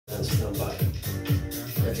Stand by.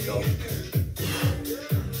 Let's go.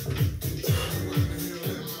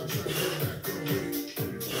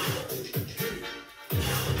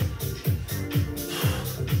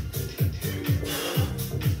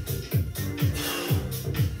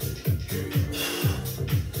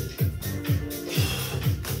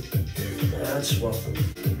 And swap.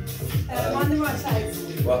 On the right side.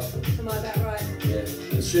 What? Am I about right? Yeah.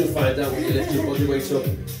 You'll soon find out when you lift your body weight up.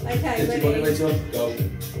 Okay, Lift your body weight up. Go.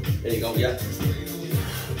 There you go, yeah.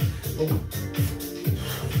 Oh.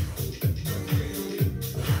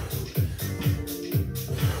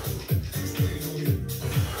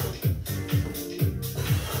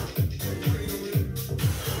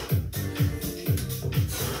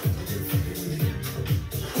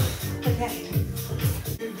 Okay.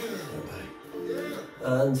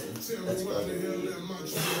 And let's go.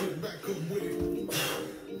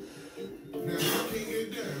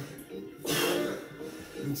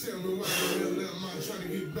 Tell me why the hell am I trying to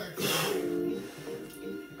get back up with it?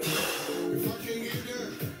 If I can't get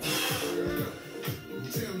down,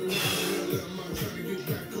 tell me why the hell am I trying to get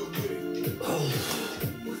back up with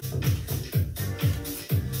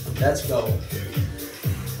it? Let's go.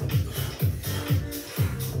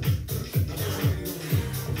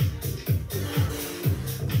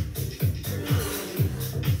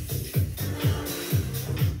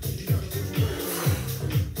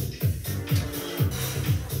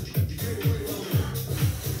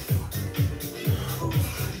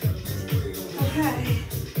 Okay.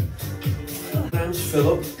 Arms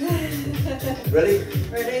fill up. Ready?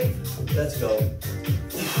 Ready? Let's go.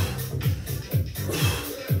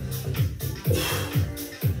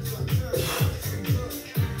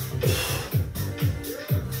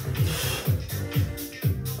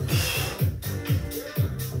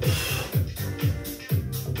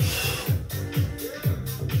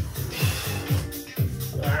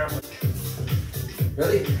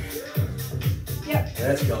 Ready? Yep.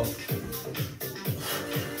 Let's go.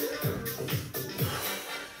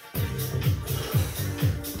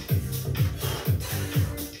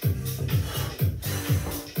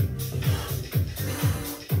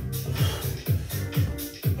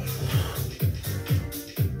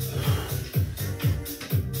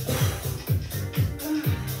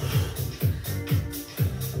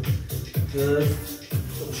 Good.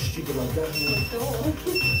 Oh, stupid like that. Oh,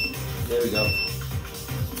 There we go.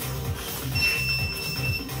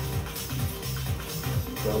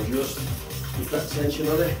 Well, just keep that tension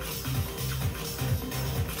on it.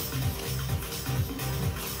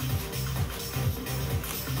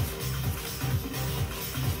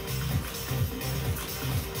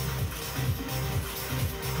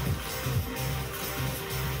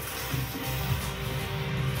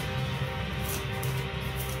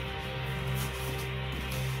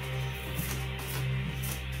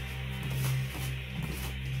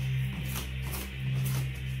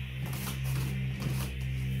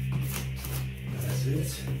 That's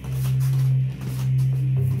it.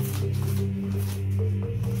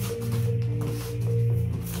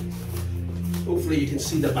 Hopefully you can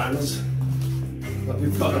see the bands that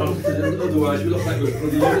we've got on, otherwise we look like we're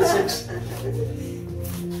bloody lunatics.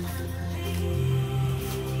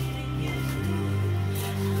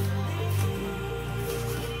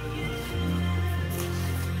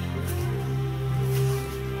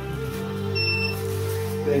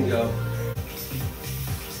 Bingo.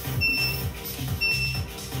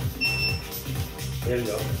 There we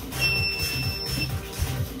go.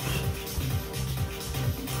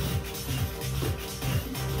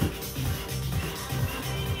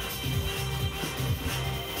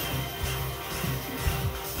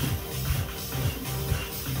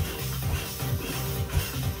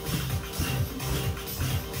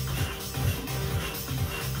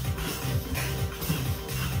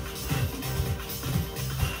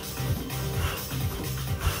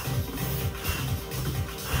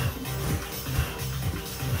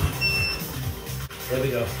 There we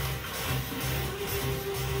go.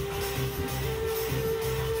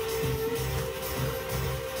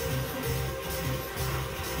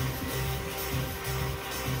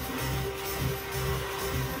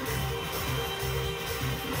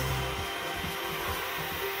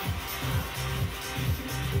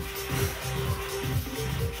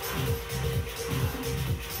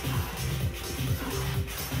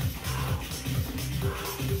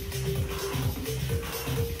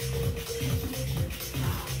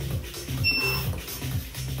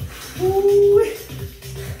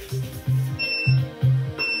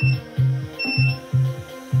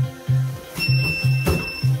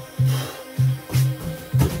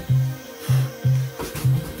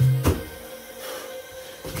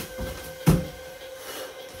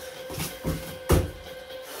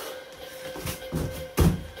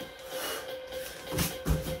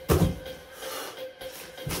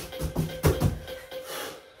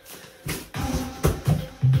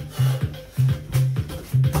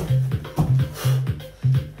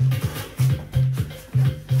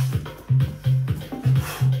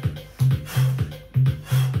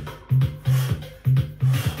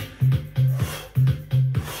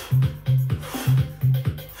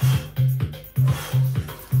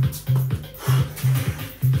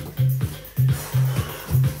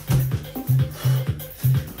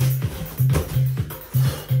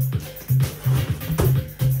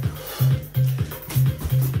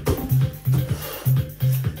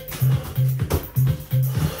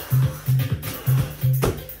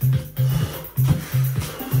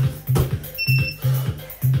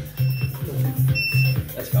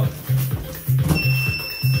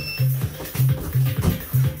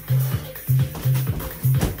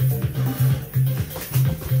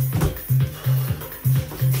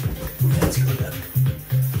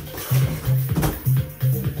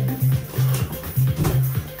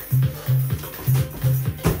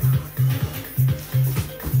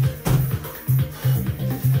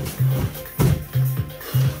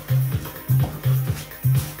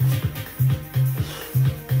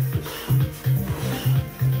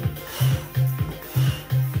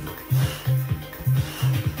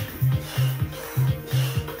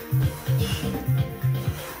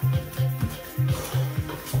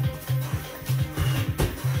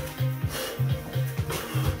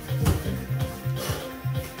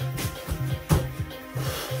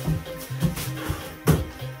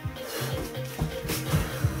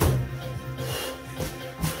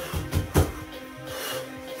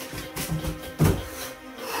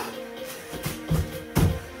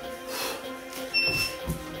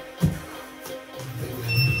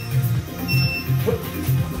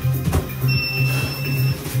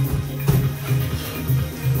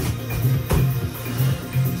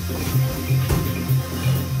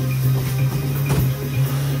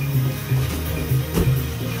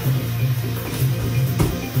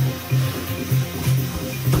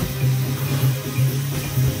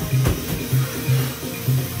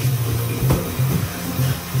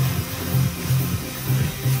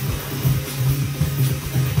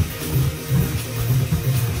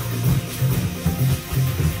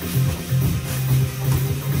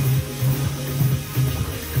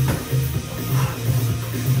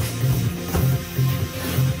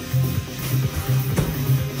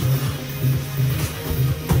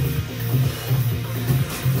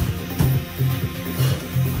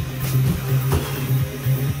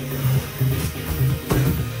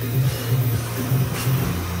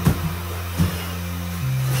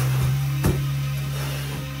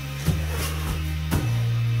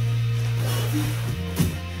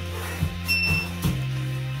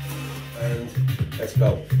 let's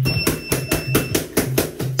go.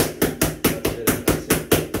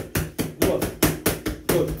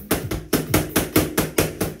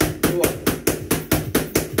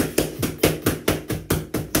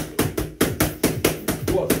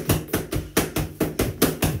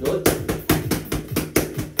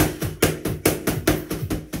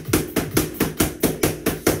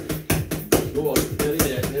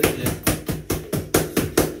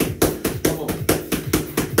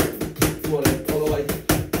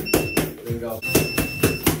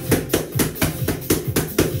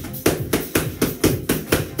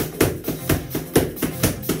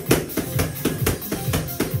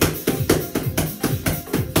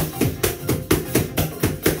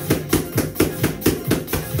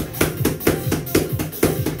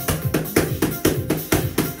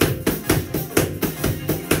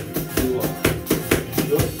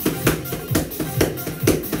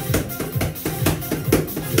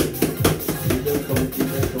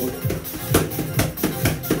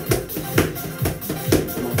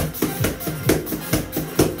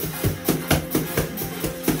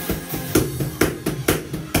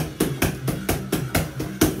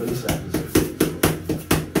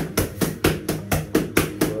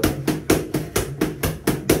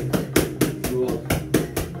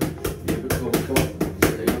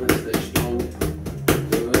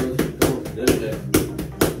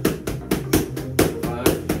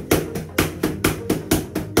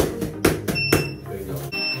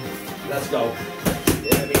 Let's go.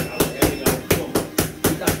 There we go, there we go. Come on.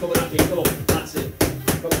 Keep that coming at me. Come on. That's it.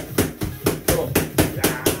 Come on. Come on.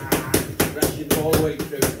 Ah, stretching all the way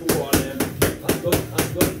through. Come on, that's good. That's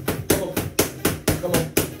good. Come on. Come on.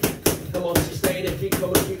 Come on. Sustain it. Keep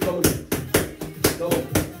coming. Keep coming. Come on.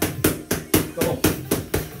 Come on.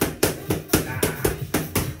 Ah.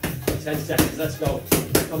 10 seconds. Let's go.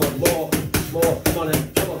 Come on. More. More. Come on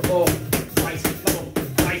in. Come on. More. Right. Come on.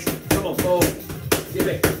 Right. Come on. More. Give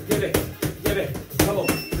it. Give it. Give it. Come on.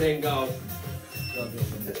 Bingo.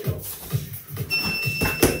 Let's go.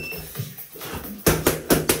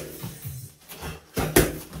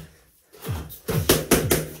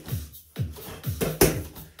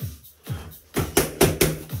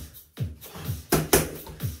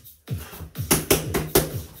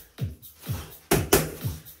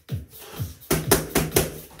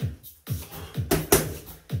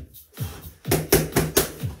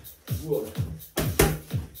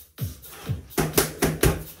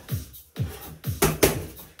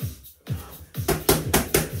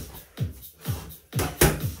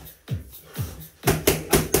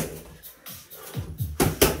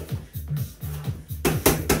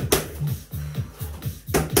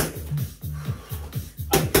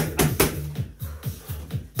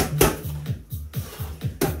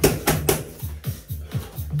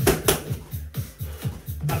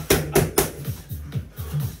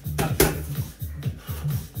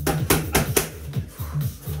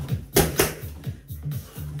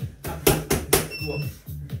 Whoa.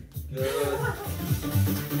 Good.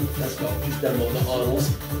 Let's go. Just them on the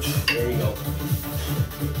arms. There you go.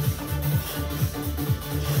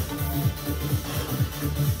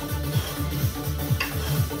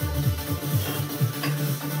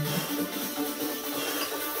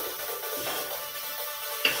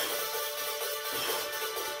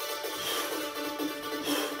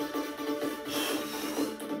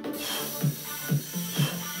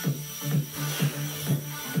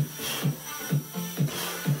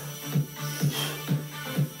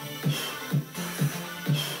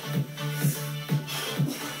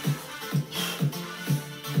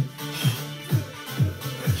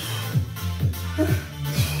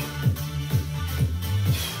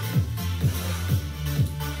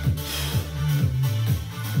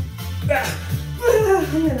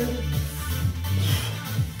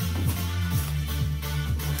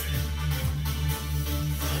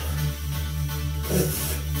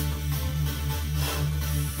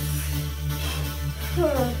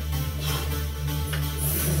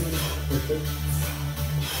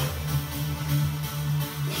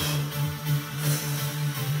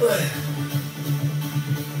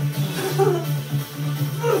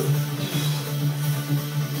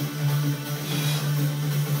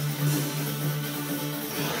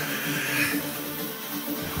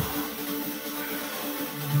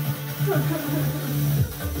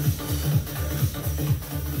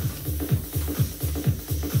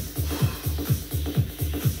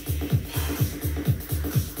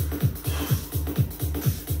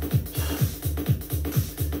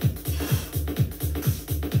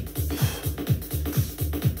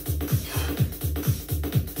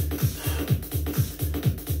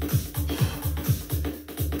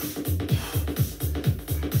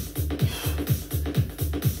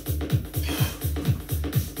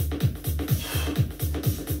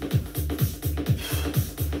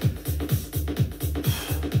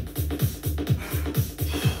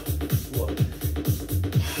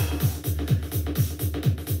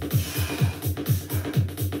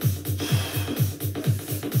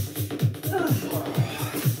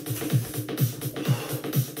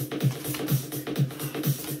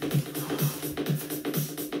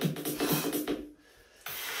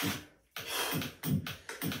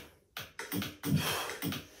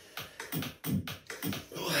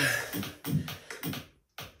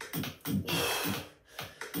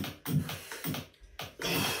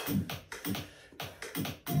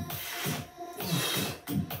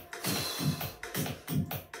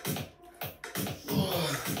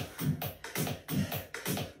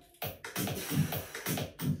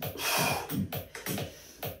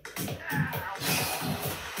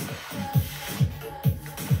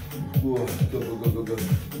 Whoa, go.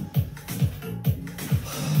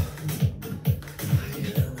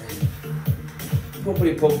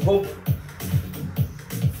 Pumpity pump.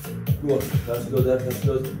 Go on, that's good, that's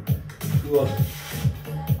good. Go on.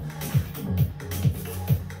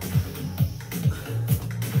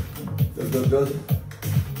 Good.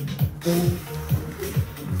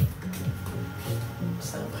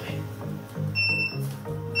 Stand by.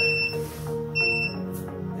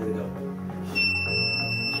 There we go.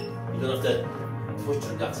 You don't have to push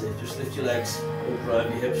through, that's it. Just lift your legs, don't drive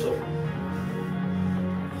your hips up.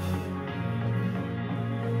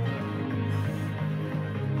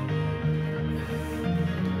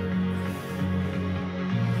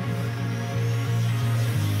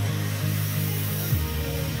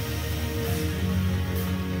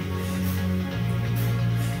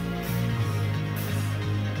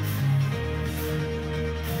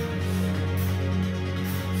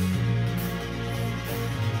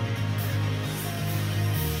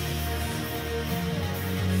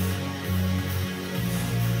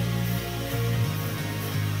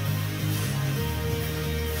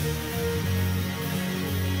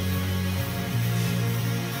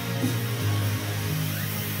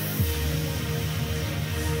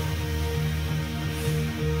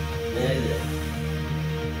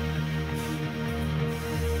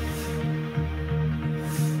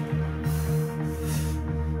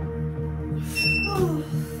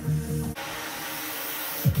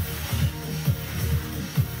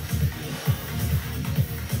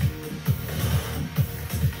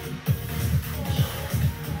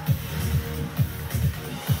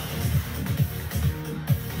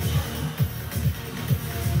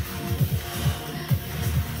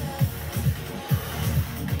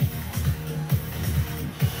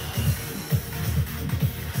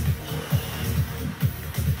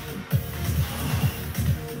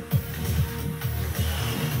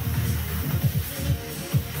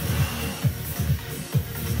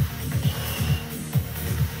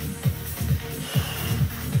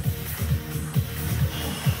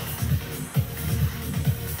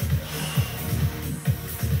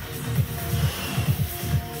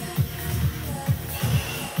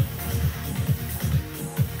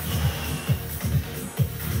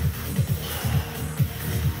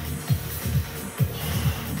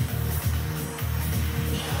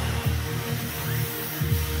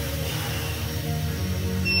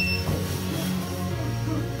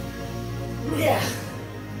 Yeah.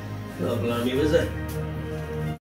 Not blimey, was it?